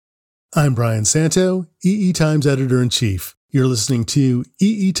I'm Brian Santo, EE Times Editor-in-Chief. You're listening to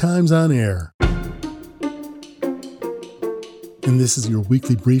EE Times On Air. And this is your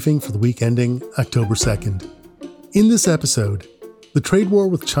weekly briefing for the week ending October 2nd. In this episode, the trade war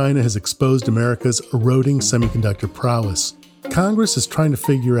with China has exposed America's eroding semiconductor prowess. Congress is trying to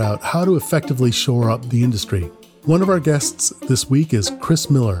figure out how to effectively shore up the industry. One of our guests this week is Chris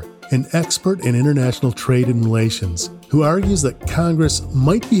Miller, an expert in international trade and relations, who argues that Congress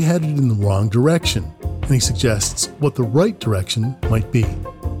might be headed in the wrong direction, and he suggests what the right direction might be.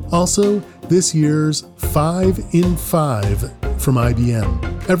 Also, this year's 5 in 5 from IBM.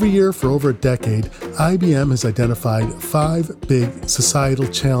 Every year for over a decade, IBM has identified 5 big societal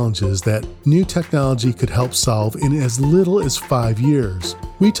challenges that new technology could help solve in as little as 5 years.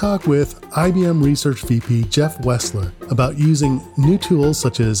 We talk with IBM Research VP Jeff Wessler about using new tools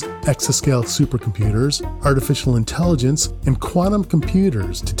such as exascale supercomputers, artificial intelligence, and quantum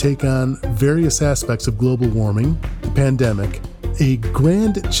computers to take on various aspects of global warming, the pandemic, a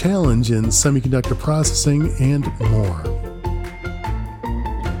grand challenge in semiconductor processing, and more.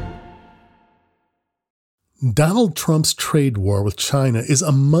 Donald Trump's trade war with China is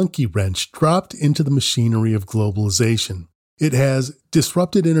a monkey wrench dropped into the machinery of globalization. It has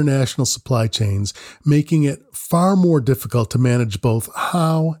disrupted international supply chains, making it far more difficult to manage both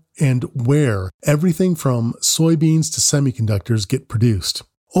how and where everything from soybeans to semiconductors get produced.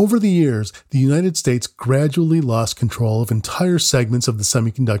 Over the years, the United States gradually lost control of entire segments of the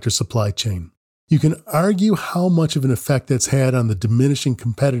semiconductor supply chain. You can argue how much of an effect that's had on the diminishing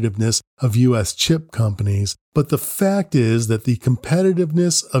competitiveness of U.S. chip companies, but the fact is that the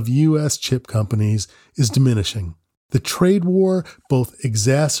competitiveness of U.S. chip companies is diminishing. The trade war both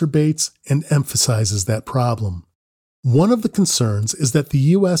exacerbates and emphasizes that problem. One of the concerns is that the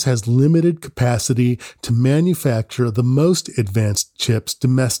U.S. has limited capacity to manufacture the most advanced chips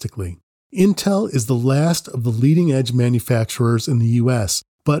domestically. Intel is the last of the leading-edge manufacturers in the U.S.,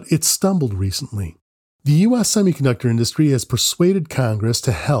 but it stumbled recently. The U.S. semiconductor industry has persuaded Congress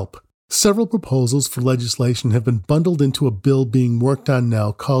to help. Several proposals for legislation have been bundled into a bill being worked on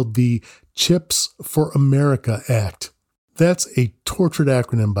now called the CHIPS for America Act. That's a tortured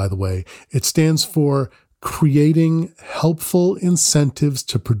acronym, by the way. It stands for Creating Helpful Incentives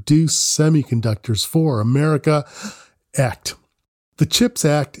to Produce Semiconductors for America Act. The CHIPS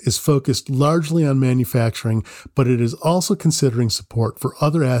Act is focused largely on manufacturing, but it is also considering support for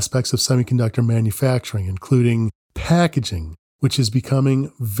other aspects of semiconductor manufacturing, including packaging, which is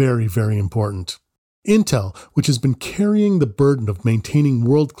becoming very, very important. Intel, which has been carrying the burden of maintaining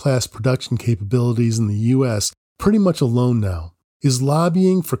world-class production capabilities in the U.S. pretty much alone now, is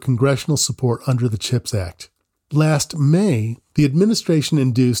lobbying for congressional support under the CHIPS Act. Last May, the administration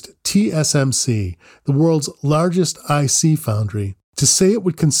induced TSMC, the world's largest IC foundry, to say it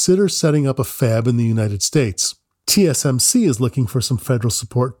would consider setting up a fab in the United States. TSMC is looking for some federal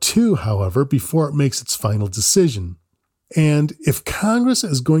support too, however, before it makes its final decision. And if Congress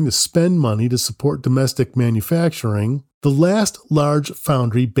is going to spend money to support domestic manufacturing, the last large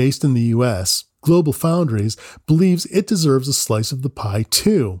foundry based in the U.S., GlobalFoundries, believes it deserves a slice of the pie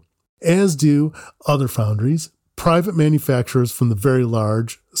too, as do other foundries, private manufacturers from the very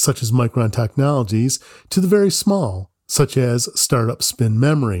large, such as Micron Technologies, to the very small, such as startup Spin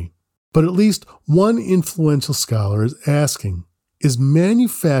Memory. But at least one influential scholar is asking, is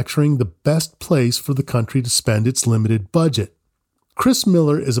manufacturing the best place for the country to spend its limited budget? Chris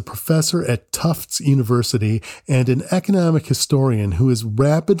Miller is a professor at Tufts University and an economic historian who is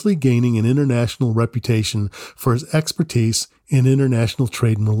rapidly gaining an international reputation for his expertise in international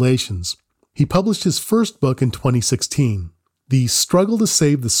trade and relations. He published his first book in 2016. The Struggle to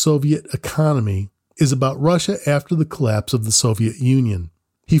Save the Soviet Economy is about Russia after the collapse of the Soviet Union.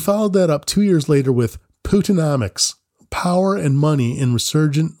 He followed that up 2 years later with Putinomics, Power and Money in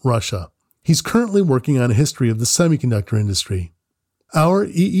Resurgent Russia. He's currently working on a history of the semiconductor industry. Our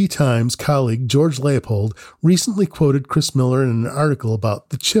EE Times colleague George Leopold recently quoted Chris Miller in an article about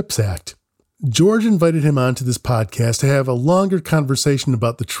the CHIPS Act. George invited him onto this podcast to have a longer conversation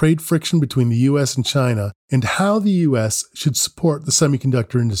about the trade friction between the U.S. and China and how the U.S. should support the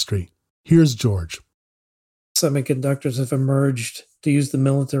semiconductor industry. Here's George. Semiconductors have emerged, to use the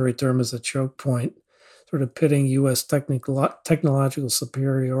military term, as a choke point, sort of pitting U.S. technological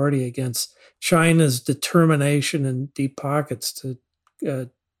superiority against China's determination and deep pockets to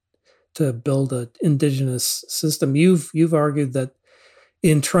build an indigenous system. You've argued that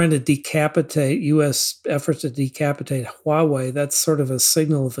in trying to decapitate U.S. efforts to decapitate Huawei, that's sort of a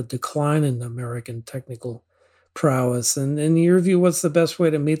signal of a decline in American technical prowess. And in your view, what's the best way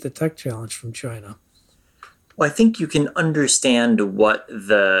to meet the tech challenge from China? Well, I think you can understand what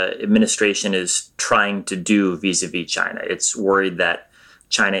the administration is trying to do vis-a-vis China. It's worried that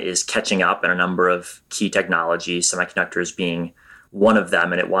China is catching up in a number of key technologies, semiconductors being one of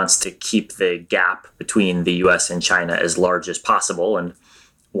them, and it wants to keep the gap between the US and China as large as possible. And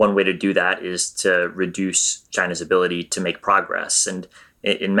one way to do that is to reduce China's ability to make progress. And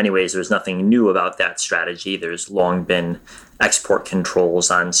in many ways, there's nothing new about that strategy. There's long been export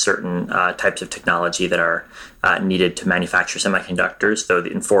controls on certain types of technology that are needed to manufacture semiconductors, though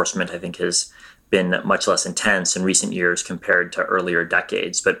the enforcement, I think, has been much less intense in recent years compared to earlier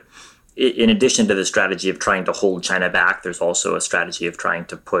decades. But in addition to the strategy of trying to hold China back, there's also a strategy of trying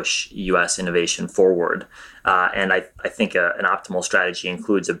to push U.S. innovation forward. And I think an optimal strategy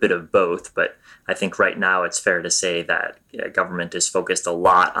includes a bit of both. But I think right now it's fair to say that government is focused a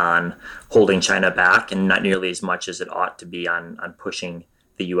lot on holding China back and not nearly as much as it ought to be on pushing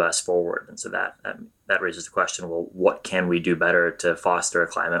the U.S. forward. And so that raises the question, well, what can we do better to foster a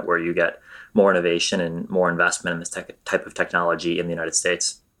climate where you get more innovation and more investment in this type of technology in the United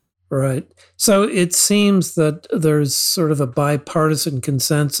States? Right. So it seems that there's sort of a bipartisan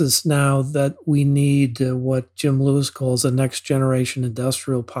consensus now that we need what Jim Lewis calls a next generation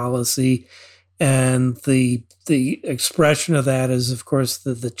industrial policy. And the expression of that is, of course,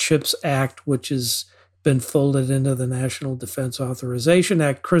 the CHIPS Act, which has been folded into the National Defense Authorization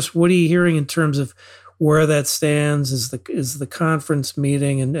Act. Chris, what are you hearing in terms of where that stands? Is the conference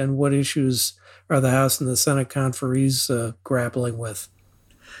meeting, and what issues are the House and the Senate conferees grappling with?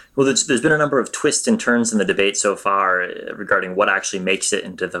 Well, there's been a number of twists and turns in the debate so far regarding what actually makes it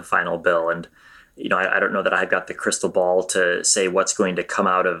into the final bill. And, I don't know that I've got the crystal ball to say what's going to come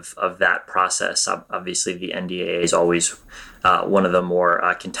out of that process. Obviously, the NDAA is always one of the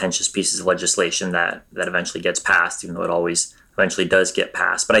more contentious pieces of legislation that eventually gets passed, even though it always eventually does get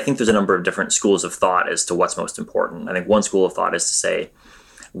passed. But I think there's a number of different schools of thought as to what's most important. I think one school of thought is to say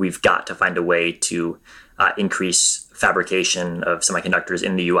we've got to find a way to increase fabrication of semiconductors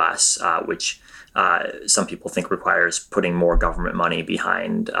in the U.S., which some people think requires putting more government money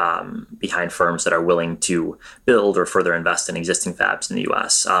behind firms that are willing to build or further invest in existing fabs in the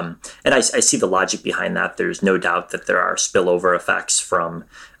U.S. And I see the logic behind that. There's no doubt that there are spillover effects from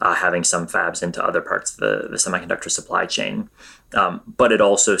having some fabs into other parts of the semiconductor supply chain. But it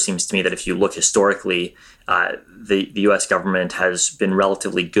also seems to me that if you look historically, the U.S. government has been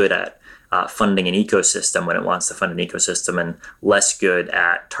relatively good at funding an ecosystem when it wants to fund an ecosystem, and less good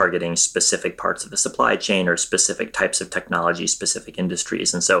at targeting specific parts of the supply chain or specific types of technology, specific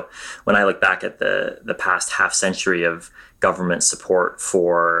industries. And so when I look back at the past half century of government support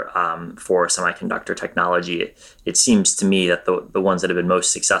for semiconductor technology, it seems to me that the ones that have been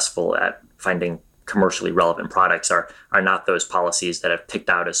most successful at finding commercially relevant products are not those policies that have picked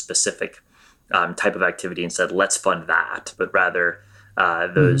out a specific type of activity and said, let's fund that, but rather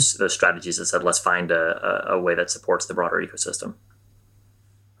those strategies that said, let's find a way that supports the broader ecosystem.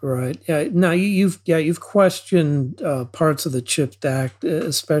 Right. Yeah. Now you've questioned parts of the CHIPS Act,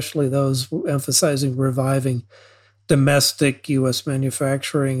 especially those emphasizing reviving domestic U.S.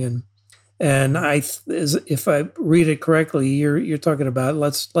 manufacturing, and if I read it correctly, you're talking about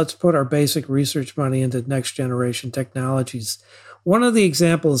let's put our basic research money into next generation technologies. One of the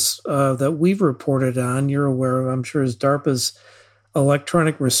examples that we've reported on, you're aware of, I'm sure, is DARPA's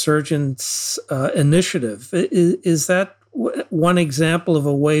Electronic Resurgence Initiative. Is that one example of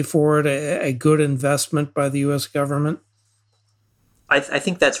a way forward, a good investment by the U.S. government? I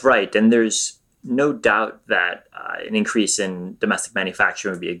think that's right. And there's no doubt that an increase in domestic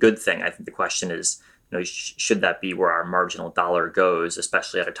manufacturing would be a good thing. I think the question is, should that be where our marginal dollar goes,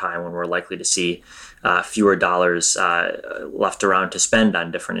 especially at a time when we're likely to see fewer dollars left around to spend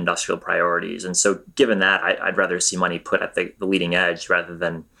on different industrial priorities? And so given that, I'd rather see money put at the leading edge rather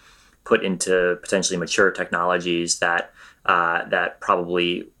than put into potentially mature technologies that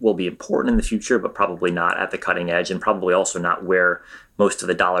probably will be important in the future, but probably not at the cutting edge and probably also not where most of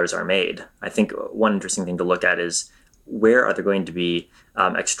the dollars are made. I think one interesting thing to look at is where are there going to be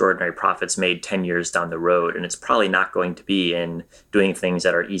extraordinary profits made 10 years down the road? And it's probably not going to be in doing things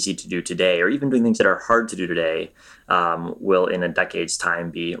that are easy to do today, or even doing things that are hard to do today will in a decade's time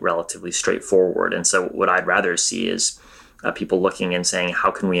be relatively straightforward. And so what I'd rather see is people looking and saying,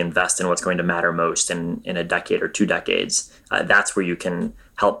 how can we invest in what's going to matter most in a decade or 2 decades? That's where you can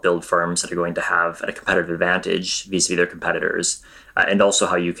help build firms that are going to have a competitive advantage vis-a-vis their competitors, and also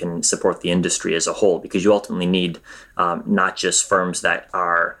how you can support the industry as a whole, because you ultimately need not just firms that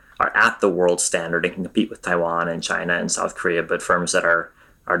are at the world standard and can compete with Taiwan and China and South Korea, but firms that are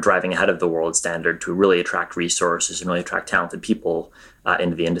driving ahead of the world standard to really attract resources and really attract talented people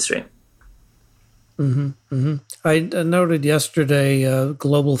into the industry. Mm-hmm, mm-hmm. I noted yesterday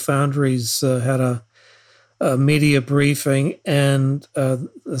Global Foundries had a media briefing, and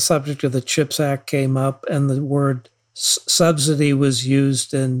the subject of the CHIPS Act came up, and the word subsidy was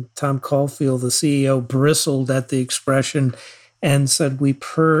used, and Tom Caulfield, the CEO, bristled at the expression and said, we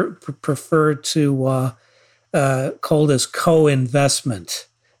prefer to call this co-investment.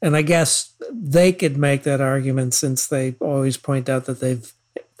 And I guess they could make that argument since they always point out that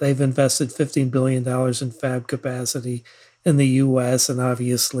they've invested $15 billion in fab capacity in the U.S., and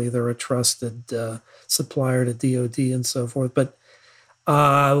obviously they're a trusted supplier to DoD and so forth. But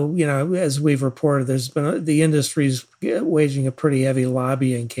as we've reported, the industry's waging a pretty heavy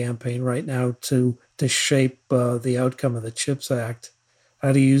lobbying campaign right now to shape the outcome of the CHIPS Act.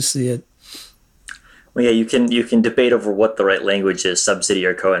 How do you see it? Well, yeah, you can debate over what the right language is, subsidy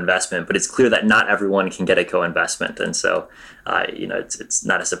or co-investment, but it's clear that not everyone can get a co-investment, and so it's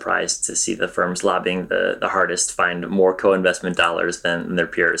not a surprise to see the firms lobbying the hardest find more co-investment dollars than their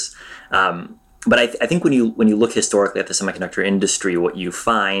peers. But I think when you look historically at the semiconductor industry, what you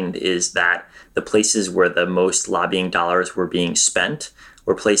find is that the places where the most lobbying dollars were being spent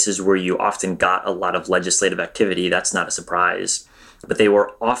were places where you often got a lot of legislative activity. That's not a surprise. But they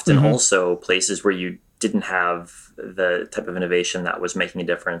were often also places where you didn't have the type of innovation that was making a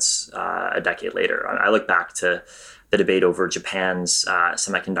difference a decade later. I look back to the debate over Japan's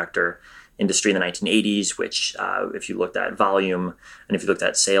semiconductor industry in the 1980s, which if you looked at volume and if you looked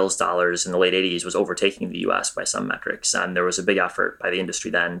at sales dollars in the late 80s, was overtaking the US by some metrics. And there was a big effort by the industry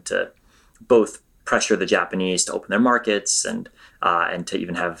then to both pressure the Japanese to open their markets and to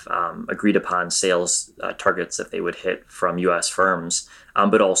even have agreed upon sales targets that they would hit from U.S. firms,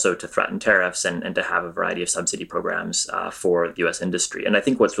 but also to threaten tariffs and to have a variety of subsidy programs for the U.S. industry. And I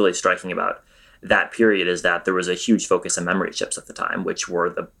think what's really striking about that period is that there was a huge focus on memory chips at the time, which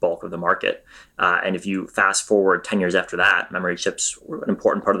were the bulk of the market. And if you fast forward 10 years after that, memory chips were an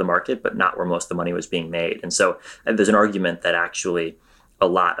important part of the market, but not where most of the money was being made. And so there's an argument that actually a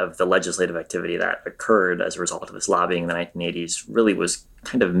lot of the legislative activity that occurred as a result of this lobbying in the 1980s really was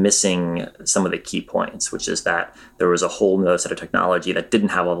kind of missing some of the key points, which is that there was a whole other set of technology that didn't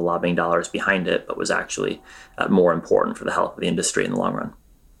have all the lobbying dollars behind it, but was actually more important for the health of the industry in the long run.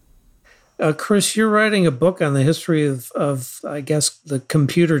 Chris, you're writing a book on the history of I guess, the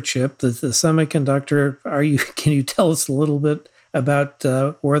computer chip, the semiconductor. Can you tell us a little bit about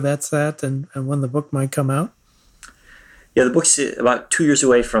where that's at and when the book might come out? Yeah, the book's about 2 years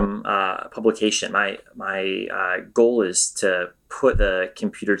away from publication. My goal is to put the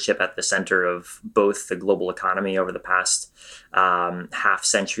computer chip at the center of both the global economy over the past half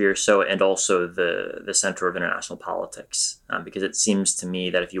century or so, and also the center of international politics. Because it seems to me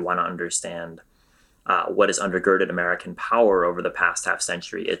that if you want to understand what has undergirded American power over the past half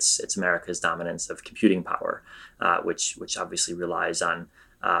century, it's America's dominance of computing power, which obviously relies on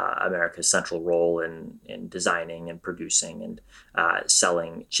America's central role in designing and producing and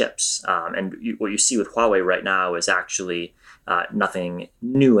selling chips. What you see with Huawei right now is actually nothing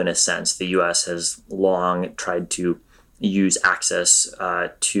new in a sense. The U.S. has long tried to use access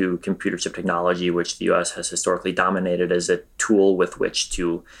to computer chip technology, which the U.S. has historically dominated, as a tool with which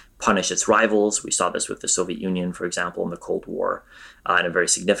to punish its rivals. We saw this with the Soviet Union, for example, in the Cold War in a very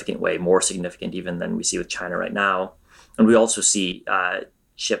significant way, more significant even than we see with China right now. And we also see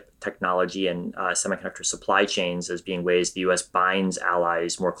chip technology and semiconductor supply chains as being ways the U.S. binds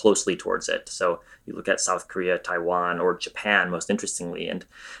allies more closely towards it. So you look at South Korea, Taiwan, or Japan, most interestingly. And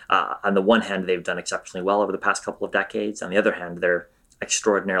on the one hand, they've done exceptionally well over the past couple of decades. On the other hand, they're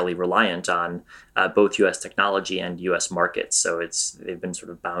extraordinarily reliant on both U.S. technology and U.S. markets. So they've been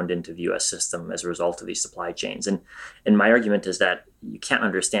sort of bound into the U.S. system as a result of these supply chains. And my argument is that you can't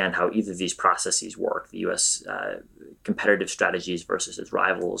understand how either of these processes work, the U.S. Competitive strategies versus its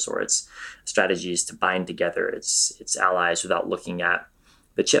rivals, or its strategies to bind together its allies, without looking at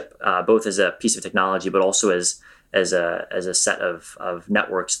the chip, both as a piece of technology, but also as a set of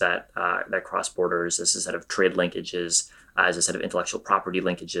networks that cross borders, as a set of trade linkages, as a set of intellectual property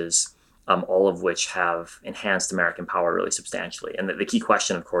linkages, all of which have enhanced American power really substantially. And the key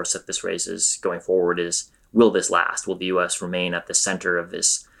question, of course, that this raises going forward is, will this last? Will the U.S. remain at the center of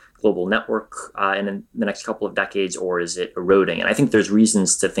this global network in the next couple of decades, or is it eroding? And I think there's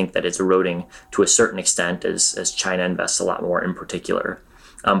reasons to think that it's eroding to a certain extent as China invests a lot more in particular.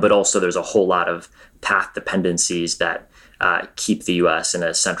 But also there's a whole lot of path dependencies that keep the U.S. in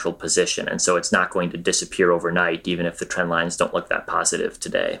a central position. And so it's not going to disappear overnight, even if the trend lines don't look that positive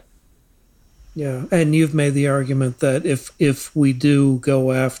today. Yeah, and you've made the argument that if we do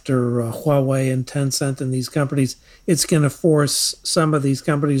go after Huawei and Tencent and these companies, it's going to force some of these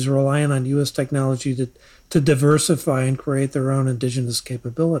companies relying on U.S. technology to diversify and create their own indigenous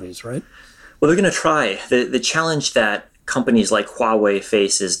capabilities, right? Well, they're going to try. The challenge that companies like Huawei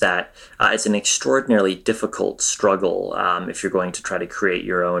face is that it's an extraordinarily difficult struggle if you're going to try to create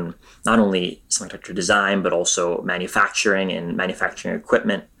your own, not only semiconductor design, but also manufacturing and manufacturing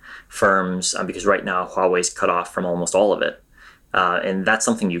equipment firms, because right now Huawei's cut off from almost all of it. And that's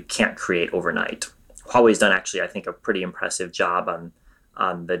something you can't create overnight. Huawei's done actually, I think, a pretty impressive job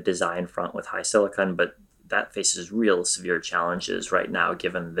on the design front with HiSilicon, but that faces real severe challenges right now,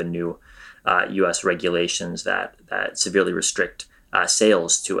 given the new U.S. regulations that severely restrict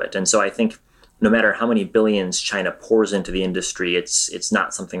sales to it. And so I think no matter how many billions China pours into the industry, it's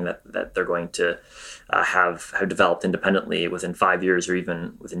not something that they're going to have developed independently within 5 years or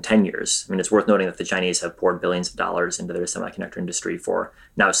even within 10 years. I mean, it's worth noting that the Chinese have poured billions of dollars into their semiconductor industry for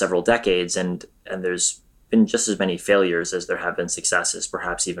now several decades, and there's been just as many failures as there have been successes,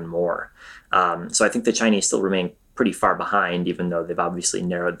 perhaps even more. So I think the Chinese still remain pretty far behind, even though they've obviously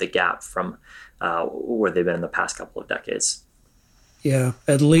narrowed the gap from where they've been in the past couple of decades. Yeah,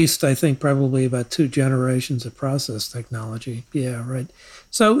 at least I think probably about 2 generations of process technology. Yeah, right.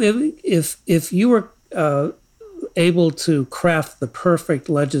 So if you were able to craft the perfect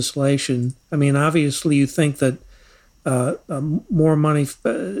legislation, I mean, obviously you think that more money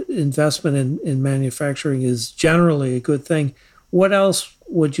investment in manufacturing is generally a good thing. What else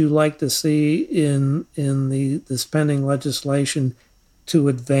would you like to see in the spending legislation to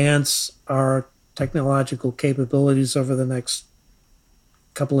advance our technological capabilities over the next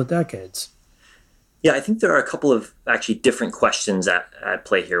couple of decades? Yeah, I think there are a couple of actually different questions at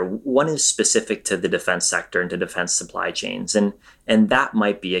play here. One is specific to the defense sector and to defense supply chains. And that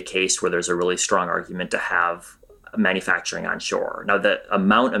might be a case where there's a really strong argument to have manufacturing onshore. Now, the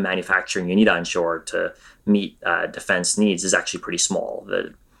amount of manufacturing you need onshore to meet defense needs is actually pretty small.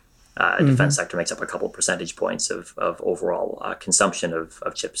 The defense sector makes up a couple percentage points of overall consumption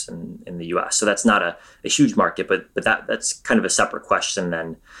of chips in the U.S. So that's not a huge market, but that's kind of a separate question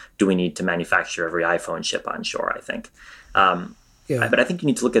than do we need to manufacture every iPhone chip onshore, I think. But I think you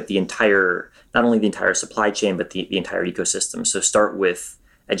need to look at not only the entire supply chain, but the entire ecosystem. So start with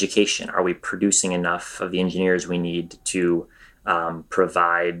education. Are we producing enough of the engineers we need to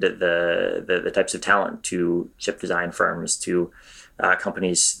provide the types of talent to chip design firms, to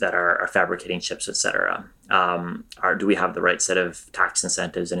companies that are fabricating chips, et cetera? Do we have the right set of tax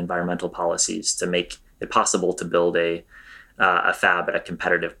incentives and environmental policies to make it possible to build a fab at a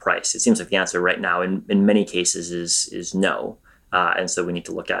competitive price? It seems like the answer right now in many cases is no. And so we need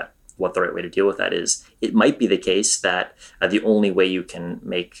to look at what the right way to deal with that is. It might be the case that the only way you can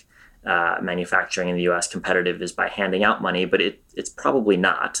make manufacturing in the U.S. competitive is by handing out money, but it's probably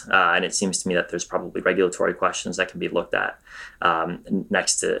not. And it seems to me that there's probably regulatory questions that can be looked at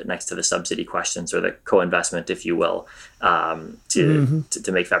next to the subsidy questions or the co-investment, if you will,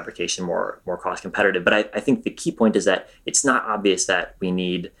 to make fabrication more cost competitive. But I think the key point is that it's not obvious that we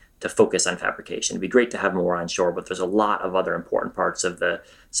need to focus on fabrication. It'd be great to have more onshore, but there's a lot of other important parts of the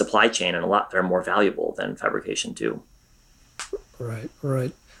supply chain and a lot that are more valuable than fabrication too. Right.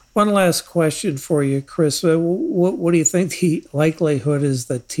 One last question for you, Chris. What do you think the likelihood is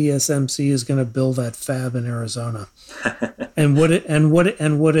that TSMC is going to build that fab in Arizona? And would it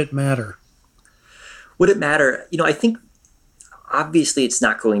matter? Would it matter? I think obviously it's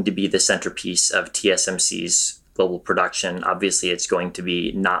not going to be the centerpiece of TSMC's global production. Obviously, it's going to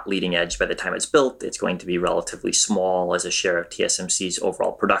be not leading edge by the time it's built. It's going to be relatively small as a share of TSMC's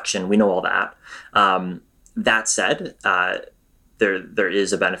overall production. We know all that. That said, there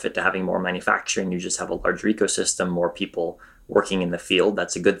is a benefit to having more manufacturing. You just have a larger ecosystem, more people working in the field.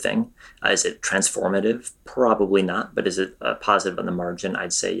 That's a good thing. Is it transformative? Probably not. But is it a positive on the margin?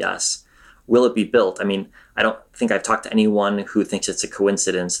 I'd say yes. Will it be built? I mean, I don't think I've talked to anyone who thinks it's a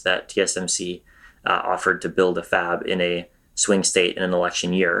coincidence that TSMC offered to build a fab in a swing state in an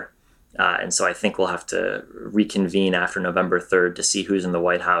election year. And so I think we'll have to reconvene after November 3rd to see who's in the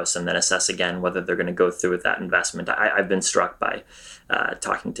White House and then assess again whether they're going to go through with that investment. I've been struck by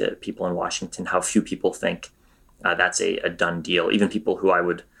talking to people in Washington how few people think that's a done deal. Even people who I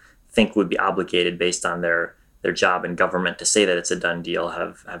would think would be obligated based on their their job in government to say that it's a done deal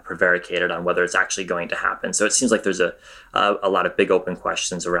have prevaricated on whether it's actually going to happen. So it seems like there's a lot of big open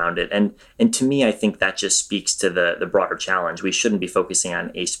questions around it. And to me, I think that just speaks to the broader challenge. We shouldn't be focusing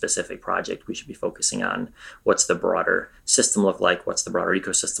on a specific project. We should be focusing on what's the broader system look like, what's the broader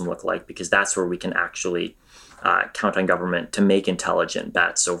ecosystem look like, because that's where we can actually count on government to make intelligent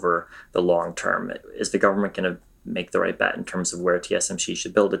bets over the long term. Is the government going to make the right bet in terms of where TSMC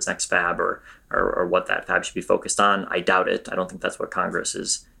should build its next fab or what that fab should be focused on? I doubt it. I don't think that's what Congress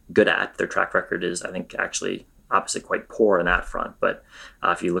is good at. Their track record is, I think, actually opposite, quite poor on that front. But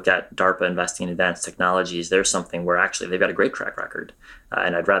if you look at DARPA investing in advanced technologies, there's something where actually they've got a great track record.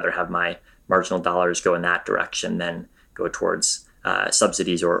 And I'd rather have my marginal dollars go in that direction than go towards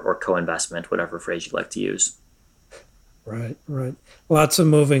subsidies or co-investment, whatever phrase you'd like to use. Right. Lots of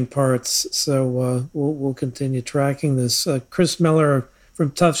moving parts. So we'll continue tracking this. Chris Miller from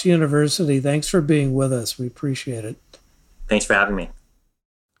Tufts University, thanks for being with us. We appreciate it. Thanks for having me.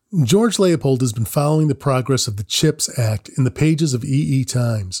 George Leopold has been following the progress of the CHIPS Act in the pages of EE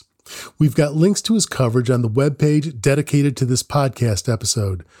Times. We've got links to his coverage on the webpage dedicated to this podcast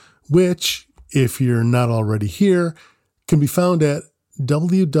episode, which, if you're not already here, can be found at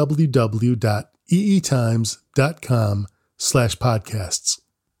www.eetimes.com/podcasts.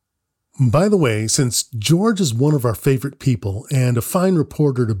 By the way, since George is one of our favorite people and a fine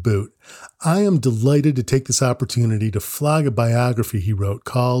reporter to boot, I am delighted to take this opportunity to flog a biography he wrote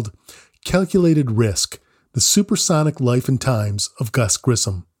called Calculated Risk: The Supersonic Life and Times of Gus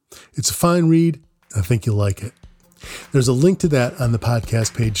Grissom. It's a fine read. I think you'll like it. There's a link to that on the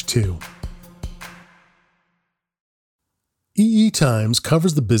podcast page too. EE Times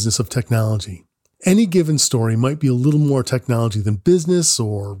covers the business of technology. Any given story might be a little more technology than business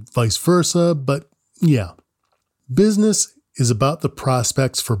or vice versa, but yeah. Business is about the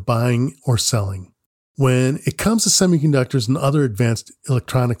prospects for buying or selling. When it comes to semiconductors and other advanced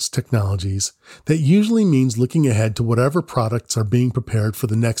electronics technologies, that usually means looking ahead to whatever products are being prepared for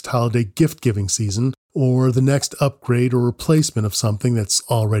the next holiday gift-giving season or the next upgrade or replacement of something that's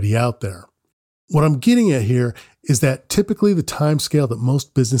already out there. What I'm getting at here is that typically the timescale that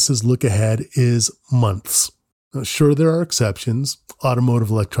most businesses look ahead is months. Now, sure, there are exceptions, automotive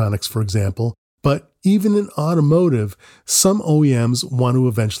electronics, for example, but even in automotive, some OEMs want to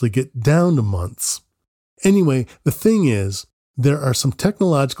eventually get down to months. Anyway, the thing is, there are some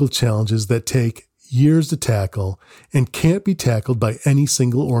technological challenges that take years to tackle and can't be tackled by any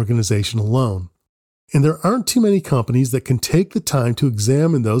single organization alone. And there aren't too many companies that can take the time to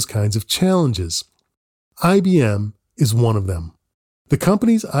examine those kinds of challenges. IBM is one of them. The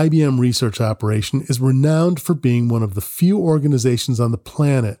company's IBM research operation is renowned for being one of the few organizations on the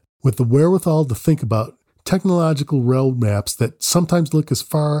planet with the wherewithal to think about technological roadmaps that sometimes look as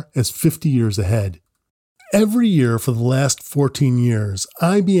far as 50 years ahead. Every year for the last 14 years,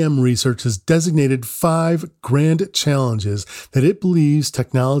 IBM Research has designated 5 grand challenges that it believes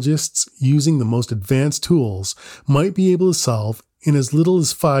technologists using the most advanced tools might be able to solve in as little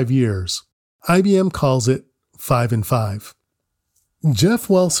as 5 years. IBM calls it 5 in 5. Jeff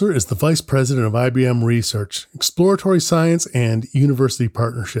Welser is the Vice President of IBM Research, Exploratory Science, and University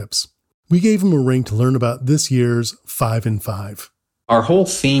Partnerships. We gave him a ring to learn about this year's 5 in 5. Our whole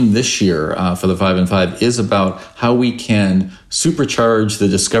theme this year for the 5 in 5 is about how we can supercharge the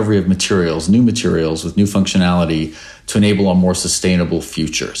discovery of materials, new materials with new functionality to enable a more sustainable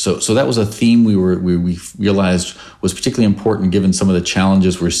future. So that was a theme we realized was particularly important given some of the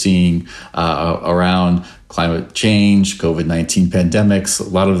challenges we're seeing around climate change, COVID-19 pandemics, a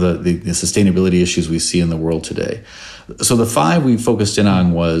lot of the sustainability issues we see in the world today. So the 5 we focused in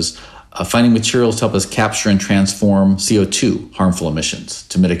on was finding materials to help us capture and transform CO2, harmful emissions,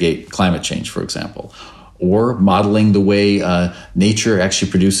 to mitigate climate change, for example. Or modeling the way nature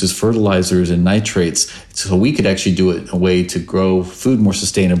actually produces fertilizers and nitrates so we could actually do it in a way to grow food more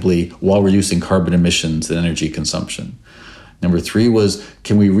sustainably while reducing carbon emissions and energy consumption. Number 3 was,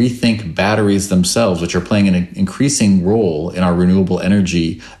 can we rethink batteries themselves, which are playing an increasing role in our renewable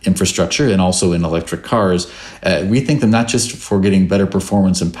energy infrastructure and also in electric cars? Rethink them not just for getting better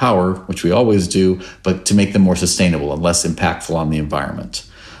performance and power, which we always do, but to make them more sustainable and less impactful on the environment.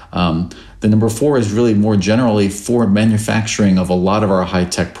 The number 4 is really more generally for manufacturing of a lot of our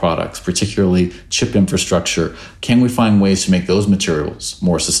high-tech products, particularly chip infrastructure. Can we find ways to make those materials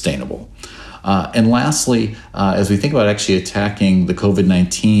more sustainable? And lastly, as we think about actually attacking the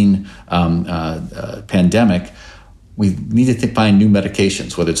COVID-19 pandemic, we need to find new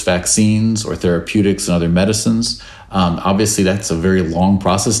medications, whether it's vaccines or therapeutics and other medicines. Obviously, that's a very long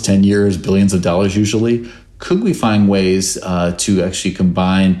process, 10 years, billions of dollars usually. could we find ways to actually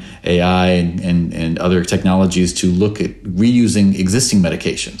combine AI and other technologies to look at reusing existing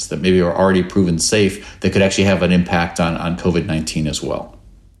medications that maybe are already proven safe that could actually have an impact on COVID-19 as well?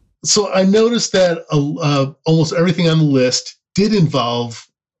 So I noticed that almost everything on the list did involve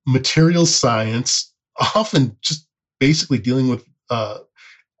materials science, often just basically dealing with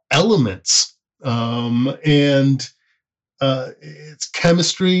elements. And it's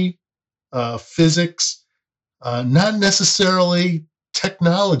chemistry, physics, not necessarily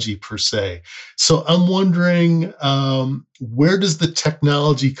technology per se. So I'm wondering, where does the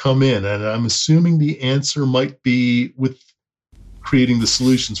technology come in? And I'm assuming the answer might be with creating the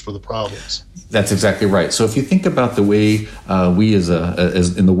solutions for the problems. That's exactly right. So if you think about the way we as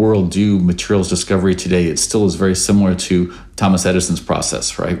in the world do materials discovery today, it still is very similar to Thomas Edison's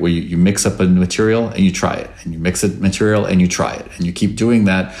process, right? Where you mix up a material and you try it, and you mix a material and you try it, and you keep doing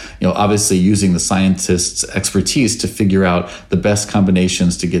that, obviously using the scientist's expertise to figure out the best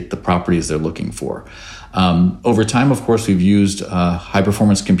combinations to get the properties they're looking for. Over time, of course, we've used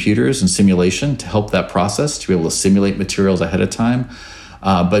high-performance computers and simulation to help that process, to be able to simulate materials ahead of time.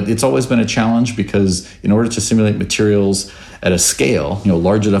 But it's always been a challenge because in order to simulate materials at a scale,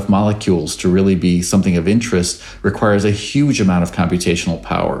 large enough molecules to really be something of interest requires a huge amount of computational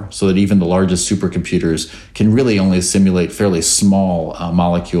power, so that even the largest supercomputers can really only simulate fairly small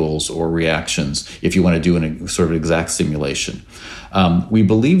molecules or reactions if you want to do a sort of exact simulation. We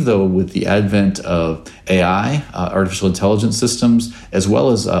believe, though, with the advent of AI, artificial intelligence systems, as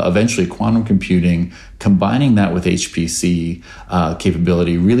well as eventually quantum computing, combining that with HPC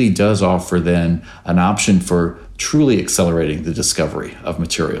capability really does offer then an option for truly accelerating the discovery of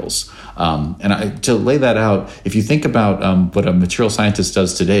materials. To lay that out, if you think about what a material scientist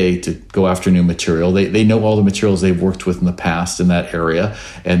does today to go after new material, they know all the materials they've worked with in the past in that area,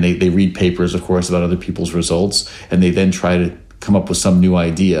 and they read papers, of course, about other people's results, and they then try to come up with some new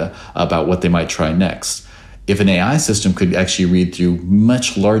idea about what they might try next. If an AI system could actually read through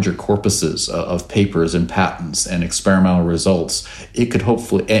much larger corpuses of papers and patents and experimental results, it could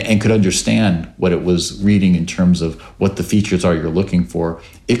hopefully, and could understand what it was reading in terms of what the features are you're looking for,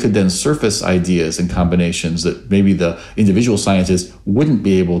 it could then surface ideas and combinations that maybe the individual scientist wouldn't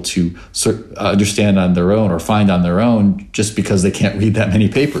be able to understand on their own or find on their own just because they can't read that many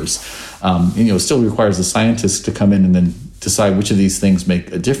papers. It still requires the scientists to come in and then decide which of these things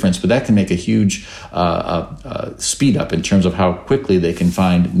make a difference, but that can make a huge speed up in terms of how quickly they can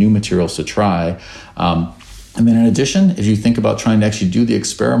find new materials to try. And then in addition, if you think about trying to actually do the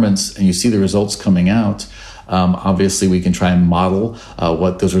experiments and you see the results coming out, obviously we can try and model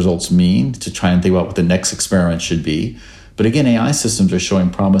what those results mean to try and think about what the next experiment should be. But again, AI systems are showing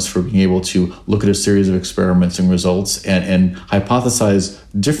promise for being able to look at a series of experiments and results and hypothesize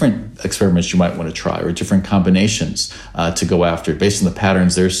different experiments you might want to try or different combinations to go after based on the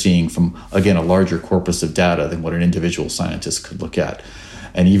patterns they're seeing from, again, a larger corpus of data than what an individual scientist could look at.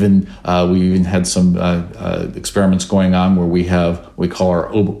 And even we even had some experiments going on where we have what we call our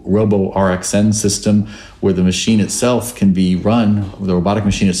RoboRxN system, where the machine itself can be run, the robotic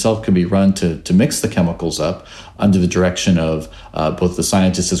machine itself can be run to mix the chemicals up under the direction of both the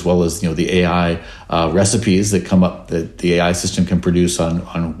scientists as well as the AI recipes that come up that the AI system can produce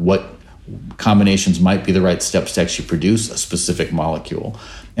on what combinations might be the right steps to actually produce a specific molecule,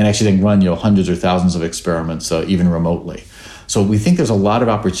 and actually then run hundreds or thousands of experiments even remotely. So we think there's a lot of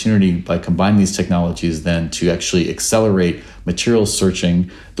opportunity by combining these technologies then to actually accelerate materials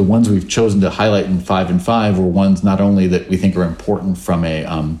searching. The ones we've chosen to highlight in 5 and 5 were ones not only that we think are important from a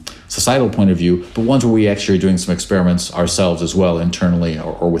societal point of view, but ones where we actually are doing some experiments ourselves as well, internally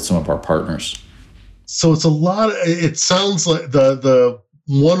or with some of our partners. So it's a lot. It sounds like the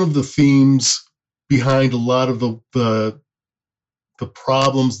one of the themes behind a lot of the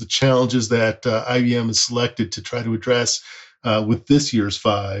problems, the challenges that IBM has selected to try to address with this year's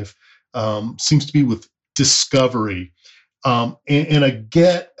 5 seems to be with discovery. And I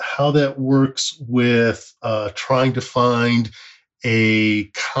get how that works with trying to find a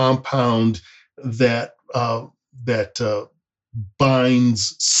compound that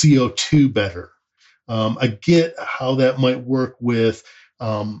binds CO2 better. I get how that might work with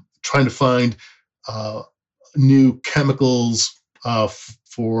trying to find new chemicals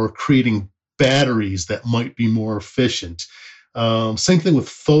for creating batteries that might be more efficient. Same thing with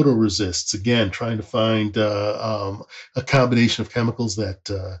photoresists. Again, trying to find a combination of chemicals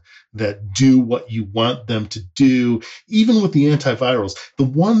that do what you want them to do. Even with the antivirals, the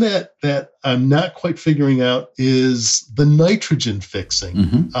one that I'm not quite figuring out is the nitrogen fixing.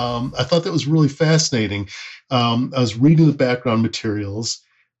 Mm-hmm. I thought that was really fascinating. I was reading the background materials.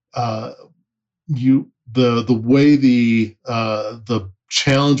 the way the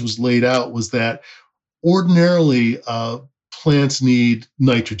challenge was laid out was that ordinarily plants need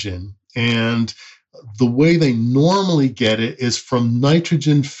nitrogen, and the way they normally get it is from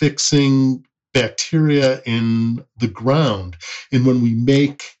nitrogen fixing bacteria in the ground. And when we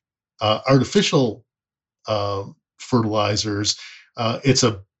make artificial fertilizers, it's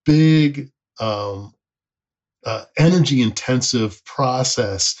a big energy intensive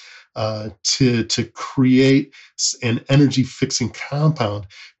process to create an energy fixing compound.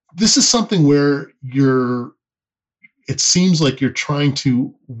 This is something where it seems like you're trying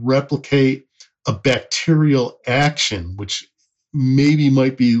to replicate a bacterial action, which maybe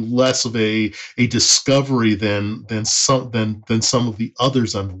might be less of a discovery than some of the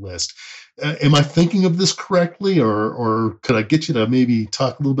others on the list. Am I thinking of this correctly, or could I get you to maybe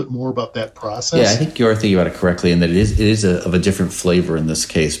talk a little bit more about that process? Yeah, I think you are thinking about it correctly, and that it is of a different flavor in this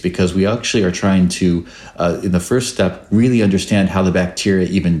case, because we actually are trying to, in the first step, really understand how the bacteria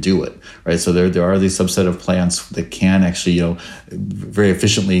even do it, right? So there are these subset of plants that can actually, very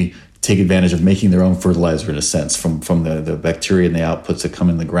efficiently take advantage of making their own fertilizer, in a sense, from the bacteria and the outputs that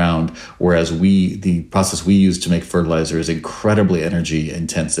come in the ground, whereas the process we use to make fertilizer is incredibly energy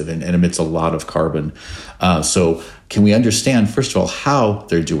intensive and emits a lot of carbon. So can we understand, first of all, how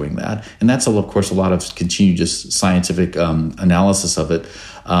they're doing that? And that's, of course, a lot of continued just scientific analysis of it.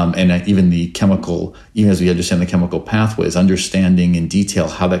 And even as we understand the chemical pathways, understanding in detail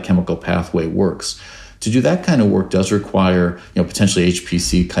how that chemical pathway works. To do that kind of work does require, potentially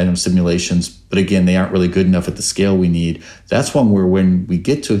HPC kind of simulations, but again, they aren't really good enough at the scale we need. That's one where when we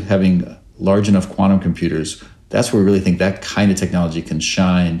get to having large enough quantum computers, that's where we really think that kind of technology can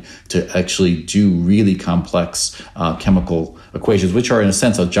shine to actually do really complex chemical equations, which are in a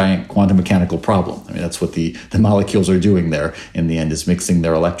sense a giant quantum mechanical problem. I mean, that's what the molecules are doing there in the end, is mixing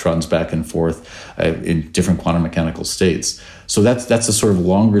their electrons back and forth in different quantum mechanical states. So that's a sort of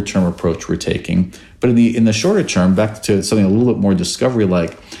longer term approach we're taking. But in the shorter term, back to something a little bit more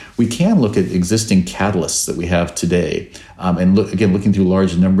discovery-like, we can look at existing catalysts that we have today, and looking through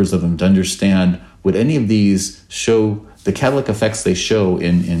large numbers of them to understand, would any of these show the catalytic effects they show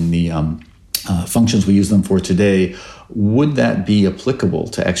in the functions we use them for today? Would that be applicable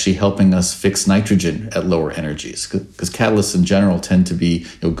to actually helping us fix nitrogen at lower energies? Because catalysts in general tend to be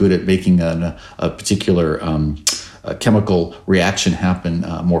good at making a particular chemical reaction happen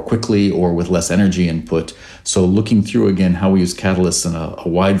more quickly or with less energy input. So looking through again how we use catalysts in a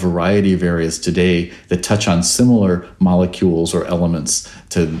wide variety of areas today that touch on similar molecules or elements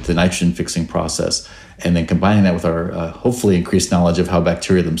to the nitrogen fixing process, and then combining that with our hopefully increased knowledge of how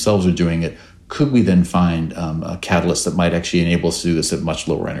bacteria themselves are doing it, could we then find a catalyst that might actually enable us to do this at much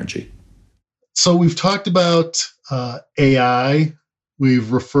lower energy? So we've talked about AI.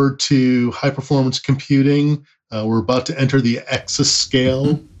 We've referred to high performance computing. We're about to enter the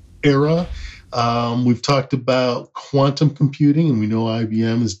exascale era. We've talked about quantum computing, and we know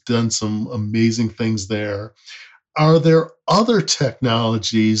IBM has done some amazing things there. Are there other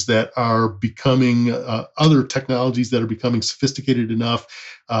technologies that are becoming sophisticated enough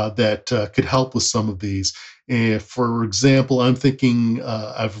that could help with some of these? For example, I'm thinking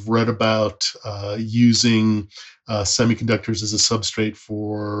I've read about using semiconductors as a substrate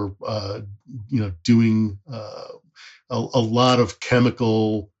for doing a lot of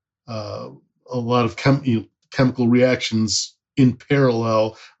chemical chemical reactions in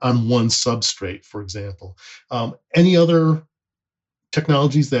parallel on one substrate, for example. Any other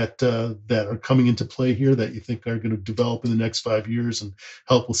technologies that are coming into play here that you think are going to develop in the next 5 years and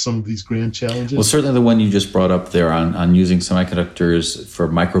help with some of these grand challenges? Well, certainly the one you just brought up there on using semiconductors for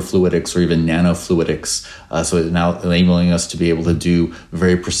microfluidics or even nanofluidics, so now enabling us to be able to do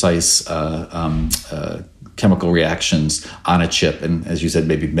very precise chemical reactions on a chip, and as you said,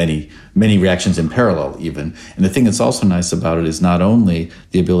 maybe many reactions in parallel even. And the thing that's also nice about it is not only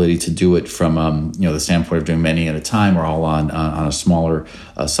the ability to do it from the standpoint of doing many at a time or all on a smaller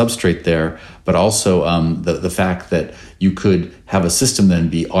substrate there, but also the fact that you could have a system then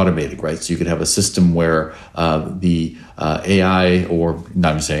be automated, right? So you could have a system where the AI, or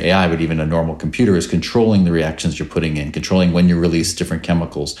not just say AI, but even a normal computer is controlling the reactions you're putting in, controlling when you release different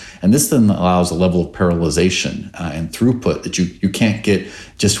chemicals. And this then allows a level of parallelization and throughput that you can't get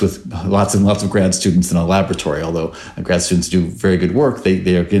just with lots and lots of grad students in a laboratory. Although grad students do very good work,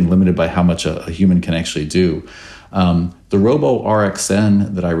 they are again limited by how much a human can actually do. The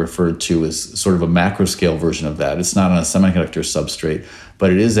Robo-RXN that I referred to is sort of a macro scale version of that. It's not on a semiconductor substrate,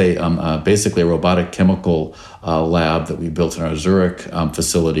 but it is basically a robotic chemical lab that we built in our Zurich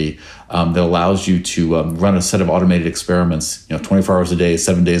facility that allows you to run a set of automated experiments, 24 hours a day,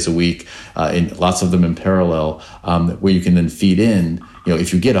 7 days a week, and lots of them in parallel, where you can then feed in,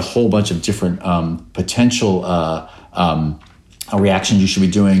 if you get a whole bunch of different potential reactions you should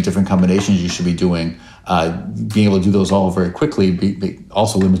be doing, different combinations you should be doing, being able to do those all very quickly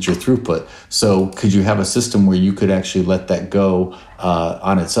also limits your throughput. So could you have a system where you could actually let that go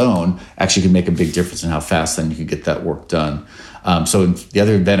on its own, actually can make a big difference in how fast then you could get that work done. So the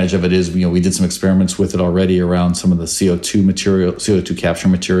other advantage of it is, we did some experiments with it already around some of the CO2 capture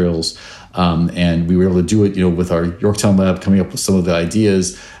materials. And we were able to do it, with our Yorktown lab coming up with some of the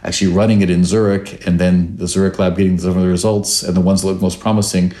ideas, actually running it in Zurich, and then the Zurich lab getting some of the results, and the ones that look most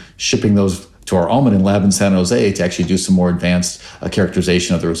promising, shipping those to our Almaden lab in San Jose to actually do some more advanced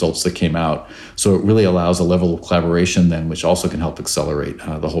characterization of the results that came out. So it really allows a level of collaboration then, which also can help accelerate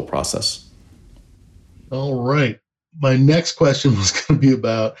the whole process. All right. My next question was going to be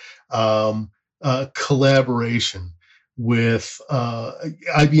about collaboration with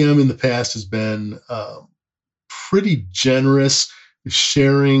IBM in the past has been pretty generous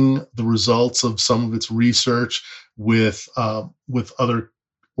sharing the results of some of its research with other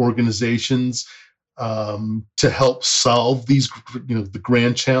organizations to help solve these, the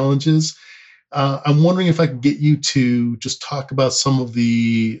grand challenges. I'm wondering if I can get you to just talk about some of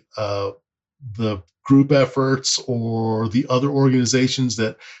the group efforts or the other organizations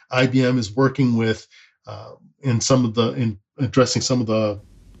that IBM is working with in addressing some of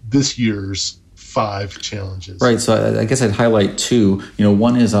this year's 5 challenges. Right. So I guess I'd highlight 2.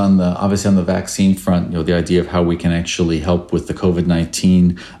 One is obviously on the vaccine front, the idea of how we can actually help with the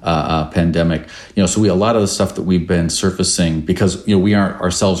COVID-19 pandemic. So a lot of the stuff that we've been surfacing, because, we are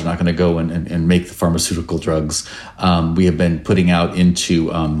not going to go and make the pharmaceutical drugs. We have been putting out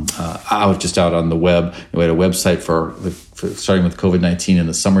out on the web. We had a website for starting with COVID-19 in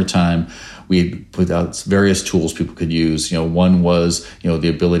the summertime. We put out various tools people could use. One was, the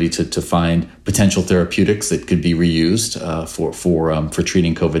ability to find potential therapeutics that could be reused for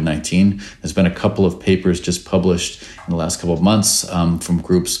treating COVID-19. There's been a couple of papers just published in the last couple of months from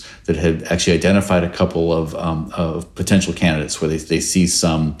groups that had actually identified a couple of potential candidates where they see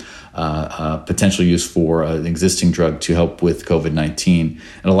some potential use for an existing drug to help with COVID-19.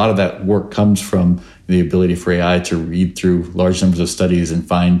 And a lot of that work comes from the ability for AI to read through large numbers of studies and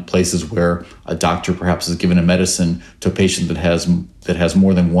find places where a doctor perhaps has given a medicine to a patient that has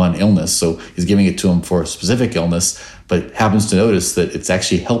more than one illness. So he's giving it to him for a specific illness, but happens to notice that it's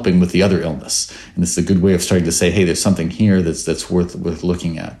actually helping with the other illness. And it's a good way of starting to say, hey, there's something here that's worth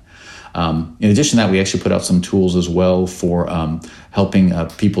looking at. In addition to that, we actually put out some tools as well for helping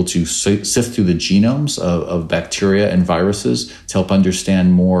people to sift through the genomes of bacteria and viruses to help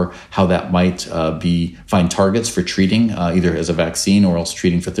understand more how that might find targets for treating, either as a vaccine or else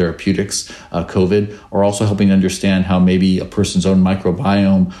treating for therapeutics, COVID, or also helping to understand how maybe a person's own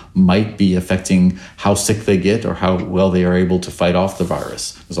microbiome might be affecting how sick they get or how well they are able to fight off the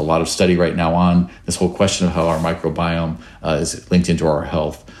virus. There's a lot of study right now on this whole question of how our microbiome is linked into our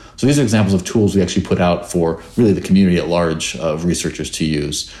health. So these are examples of tools we actually put out for really the community at large of researchers to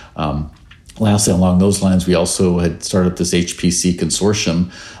use. Lastly, along those lines, we also had started this HPC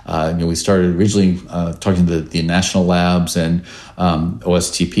consortium. We started originally talking to the national labs and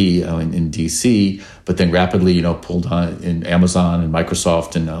OSTP in DC, but then rapidly, pulled on in Amazon and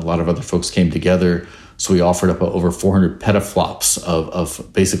Microsoft and a lot of other folks came together. So we offered up over 400 petaflops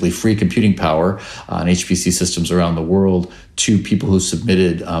of basically free computing power on HPC systems around the world to people who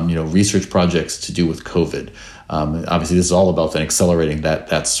submitted, research projects to do with COVID. Obviously, this is all about then accelerating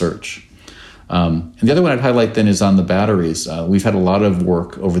that search. And the other one I'd highlight then is on the batteries. We've had a lot of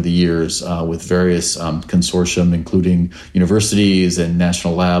work over the years with various consortium, including universities and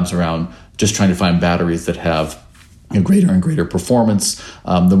national labs around just trying to find batteries that have greater and greater performance.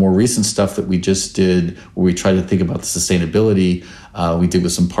 The more recent stuff that we just did, where we tried to think about the sustainability, we did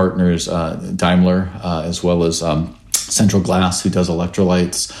with some partners, Daimler, as well as Central Glass, who does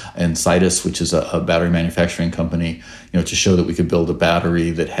electrolytes, and Sidus, which is a battery manufacturing company, to show that we could build a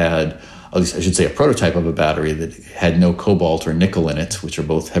battery that had, at least I should say a prototype of a battery that had no cobalt or nickel in it, which are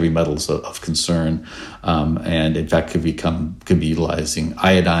both heavy metals of concern, and in fact could be utilizing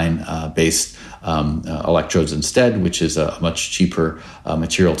iodine-based electrodes instead, which is a much cheaper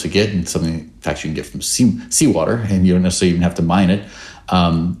material to get, and something in fact you can get from seawater, and you don't necessarily even have to mine it,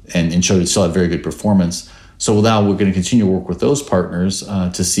 and show that it still had very good performance. So now we're going to continue to work with those partners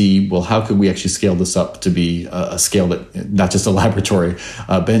to see, well, how could we actually scale this up to be a scale that not just a laboratory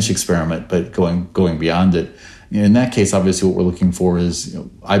bench experiment, but going beyond it. In that case, obviously, what we're looking for is,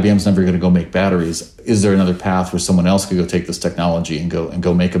 IBM's never going to go make batteries. Is there another path where someone else could go take this technology and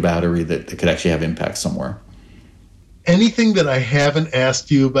go make a battery that could actually have impact somewhere? Anything that I haven't asked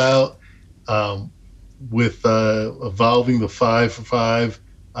you about with evolving the 5 for 5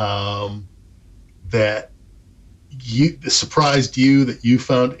 that surprised you, that you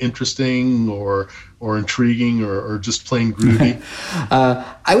found interesting or intriguing or just plain groovy?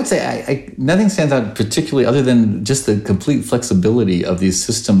 I would say nothing stands out particularly other than just the complete flexibility of these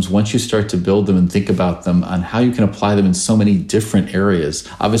systems once you start to build them and think about them on how you can apply them in so many different areas.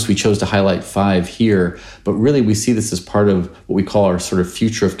 Obviously, we chose to highlight 5 here, but really we see this as part of what we call our sort of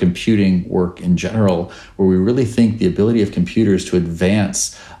future of computing work in general, where we really think the ability of computers to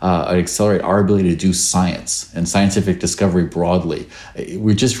advance and accelerate our ability to do science and scientific discovery broadly.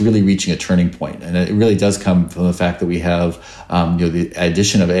 We're just really reaching a turning point, and it really does come from the fact that we have the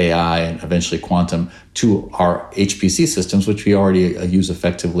addition of AI and eventually quantum to our HPC systems, which we already use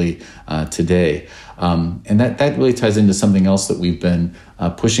effectively today. And that really ties into something else that we've been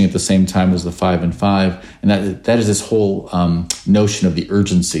pushing at the same time as the 5 and 5, and that is this whole notion of the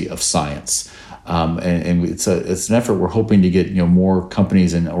urgency of science. And it's an effort we're hoping to get more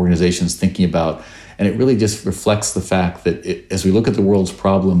companies and organizations thinking about. And it really just reflects the fact that as we look at the world's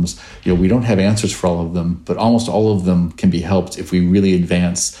problems, we don't have answers for all of them, but almost all of them can be helped if we really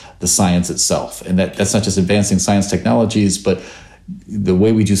advance the science itself. And that's not just advancing science technologies, but the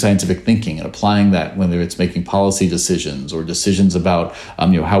way we do scientific thinking and applying that, whether it's making policy decisions or decisions about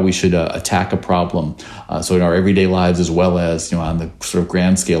how we should attack a problem, so in our everyday lives as well as on the sort of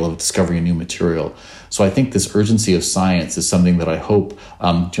grand scale of discovering a new material. So I think this urgency of science is something that I hope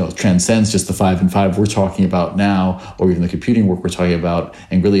transcends just the 5 and 5 we're talking about now, or even the computing work we're talking about,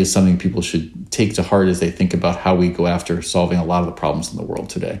 and really is something people should take to heart as they think about how we go after solving a lot of the problems in the world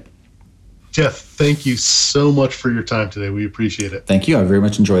today. Jeff, thank you so much for your time today. We appreciate it. Thank you. I very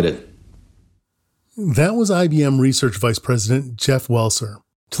much enjoyed it. That was IBM Research Vice President Jeff Welser.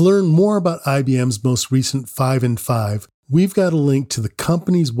 To learn more about IBM's most recent 5 and 5, we've got a link to the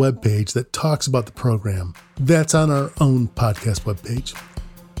company's webpage that talks about the program. That's on our own podcast webpage.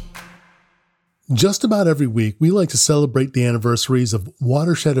 Just about every week, we like to celebrate the anniversaries of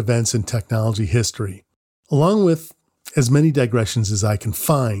watershed events in technology history, along with as many digressions as I can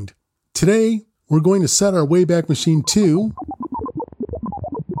find. Today, we're going to set our Wayback Machine to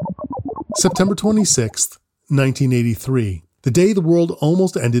September 26th, 1983, the day the world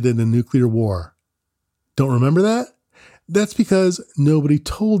almost ended in a nuclear war. Don't remember that? That's because nobody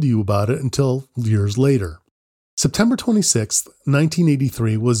told you about it until years later. September 26th,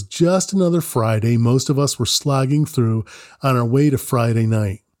 1983 was just another Friday most of us were slogging through on our way to Friday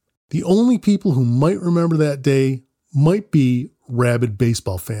night. The only people who might remember that day might be rabid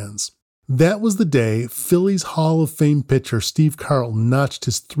baseball fans. That was the day Phillies Hall of Fame pitcher Steve Carlton notched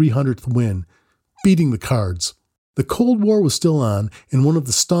his 300th win, beating the Cards. The Cold War was still on, and one of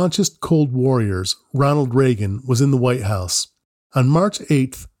the staunchest Cold Warriors, Ronald Reagan, was in the White House. On March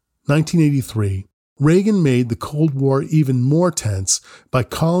 8th, 1983, Reagan made the Cold War even more tense by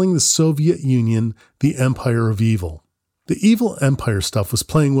calling the Soviet Union the Empire of Evil. The evil empire stuff was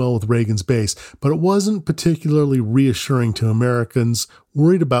playing well with Reagan's base, but it wasn't particularly reassuring to Americans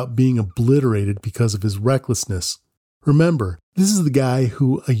worried about being obliterated because of his recklessness. Remember, this is the guy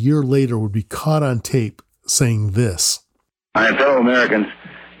who a year later would be caught on tape saying this. My fellow Americans,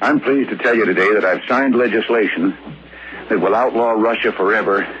 I'm pleased to tell you today that I've signed legislation that will outlaw Russia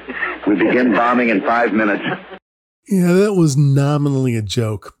forever. We begin bombing in 5 minutes. Yeah, that was nominally a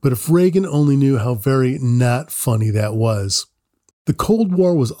joke, but if Reagan only knew how very not funny that was. The Cold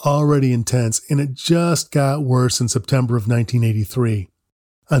War was already intense, and it just got worse in September of 1983.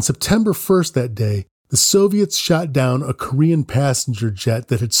 On September 1st that day, the Soviets shot down a Korean passenger jet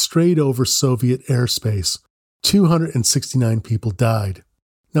that had strayed over Soviet airspace. 269 people died.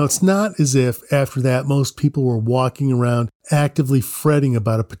 Now, it's not as if after that most people were walking around actively fretting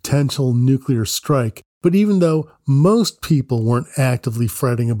about a potential nuclear strike. But even though most people weren't actively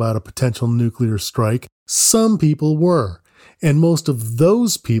fretting about a potential nuclear strike, some people were. And most of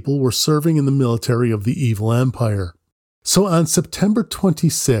those people were serving in the military of the evil empire. So on September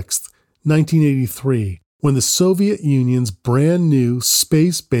 26th, 1983, when the Soviet Union's brand new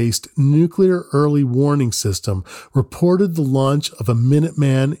space-based nuclear early warning system reported the launch of a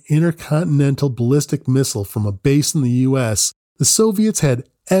Minuteman intercontinental ballistic missile from a base in the U.S., the Soviets had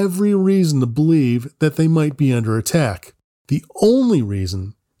every reason to believe that they might be under attack. The only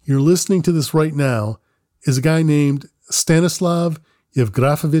reason you're listening to this right now is a guy named Stanislav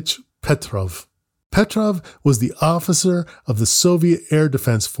Yevgrafovich Petrov. Petrov was the officer of the Soviet Air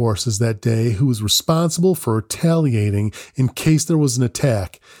Defense Forces that day who was responsible for retaliating in case there was an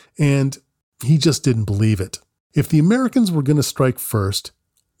attack, and he just didn't believe it. If the Americans were going to strike first,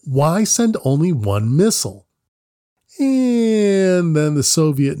 why send only one missile? And then the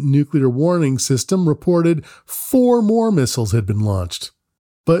Soviet nuclear warning system reported 4 more missiles had been launched.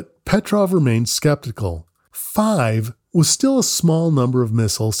 But Petrov remained skeptical. 5 was still a small number of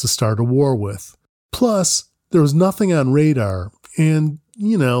missiles to start a war with. Plus, there was nothing on radar, and,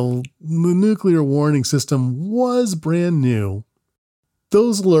 the nuclear warning system was brand new.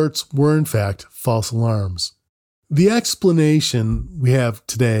 Those alerts were, in fact, false alarms. The explanation we have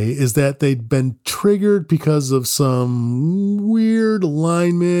today is that they'd been triggered because of some weird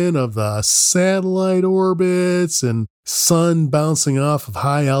alignment of the satellite orbits and sun bouncing off of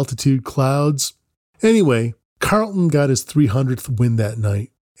high-altitude clouds. Anyway, Carlton got his 300th win that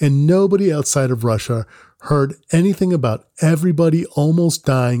night, and nobody outside of Russia heard anything about everybody almost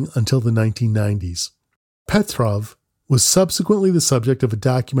dying until the 1990s. Petrov was subsequently the subject of a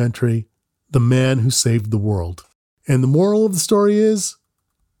documentary, The Man Who Saved the World. And the moral of the story is,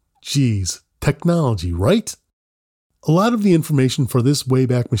 geez, technology, right? A lot of the information for this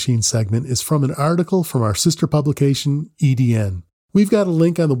Wayback Machine segment is from an article from our sister publication, EDN. We've got a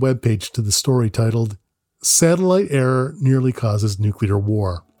link on the webpage to the story titled, Satellite Error Nearly Causes Nuclear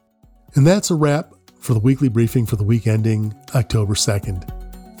War. And that's a wrap for the weekly briefing for the week ending October 2nd.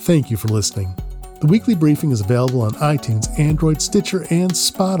 Thank you for listening. The weekly briefing is available on iTunes, Android, Stitcher, and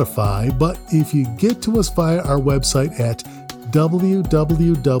Spotify, but if you get to us via our website at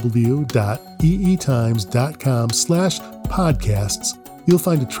www.eetimes.com/podcasts, you'll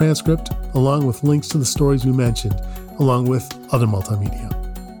find a transcript along with links to the stories we mentioned, along with other multimedia.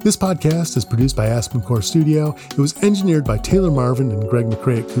 This podcast is produced by Aspen Core Studio. It was engineered by Taylor Marvin and Greg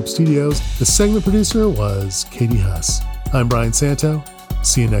McRae at Coop Studios. The segment producer was Katie Huss. I'm Brian Santo.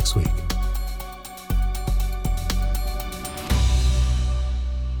 See you next week.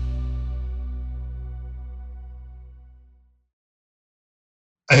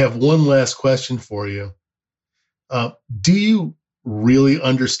 I have one last question for you. Do you really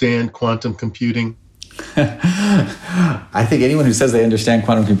understand quantum computing? I think anyone who says they understand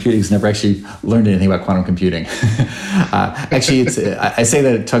quantum computing has never actually learned anything about quantum computing. Actually, I say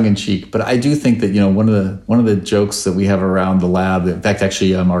that tongue in cheek, but I do think that one of the jokes that we have around the lab. In fact,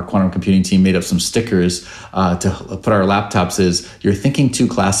 actually, our quantum computing team made up some stickers to put our laptops. Is you're thinking too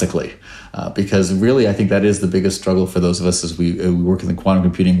classically. Because really, I think that is the biggest struggle for those of us as we work in the quantum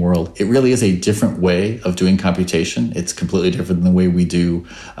computing world. It really is a different way of doing computation. It's completely different than the way we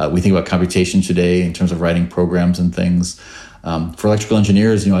think about computation today in terms of writing programs and things. For electrical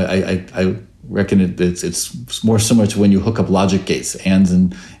engineers, I reckon it's more similar to when you hook up logic gates, ands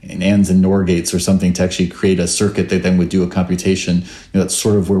and NOR gates or something to actually create a circuit that then would do a computation. That's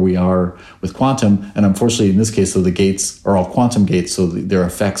sort of where we are with quantum. And unfortunately, in this case, the gates are all quantum gates, so their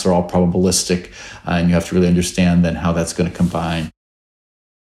effects are all probabilistic, and you have to really understand then how that's going to combine.